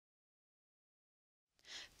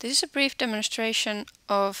This is a brief demonstration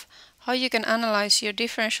of how you can analyze your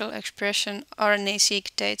differential expression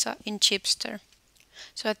RNA-seq data in Chipster.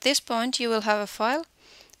 So at this point you will have a file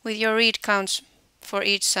with your read counts for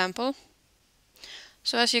each sample.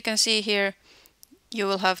 So as you can see here, you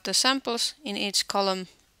will have the samples in each column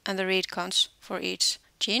and the read counts for each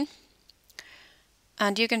gene.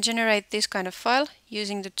 And you can generate this kind of file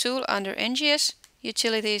using the tool under NGS,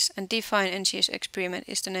 Utilities, and Define NGS Experiment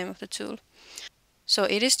is the name of the tool. So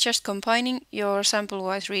it is just combining your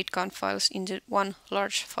sample-wise read count files into one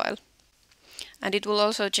large file. And it will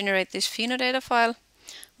also generate this phenodata file,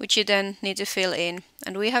 which you then need to fill in.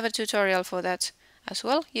 And we have a tutorial for that as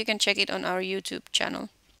well. You can check it on our YouTube channel.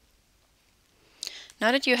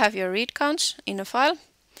 Now that you have your read counts in a file,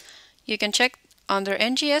 you can check under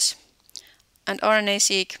NGS and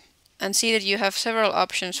RNA-seq and see that you have several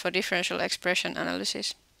options for differential expression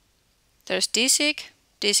analysis. There's DSeq,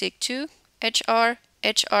 DSeq2, HR,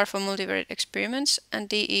 HR for multivariate experiments, and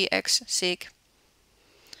DEX-seq.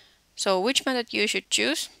 So which method you should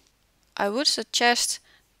choose? I would suggest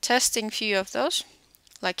testing few of those.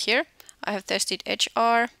 Like here, I have tested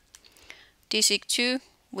HR, DSeq2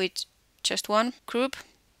 with just one group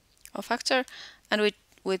or factor and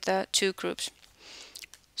with two groups.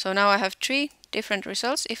 So now I have three different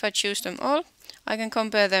results. If I choose them all, I can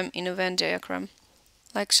compare them in a Venn diagram,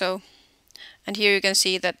 like so. And here you can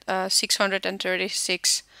see that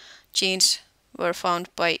 636 genes were found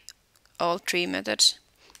by all three methods.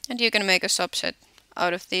 And you can make a subset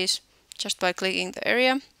out of these just by clicking the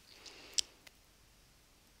area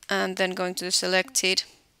and then going to the selected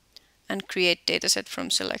and create dataset from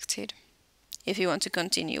selected if you want to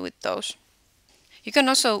continue with those. You can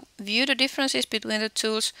also view the differences between the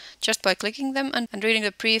tools just by clicking them and reading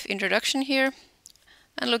the brief introduction here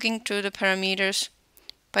and looking through the parameters.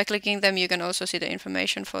 By clicking them, you can also see the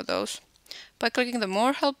information for those. By clicking the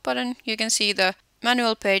More Help button, you can see the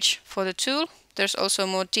manual page for the tool. There's also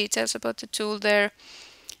more details about the tool there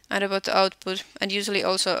and about the output, and usually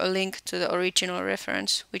also a link to the original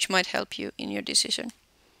reference, which might help you in your decision.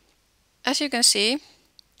 As you can see,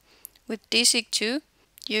 with DSeq2,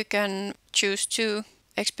 you can choose two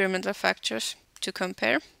experimental factors to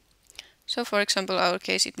compare. So for example, in our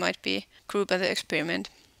case, it might be group and the experiment.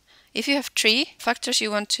 If you have three factors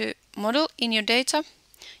you want to model in your data,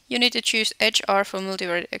 you need to choose HR for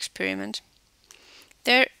multivariate experiment.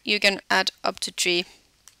 There you can add up to three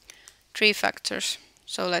factors.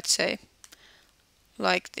 So let's say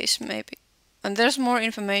like this maybe. And there's more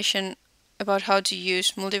information about how to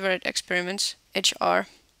use multivariate experiments HR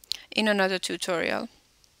in another tutorial.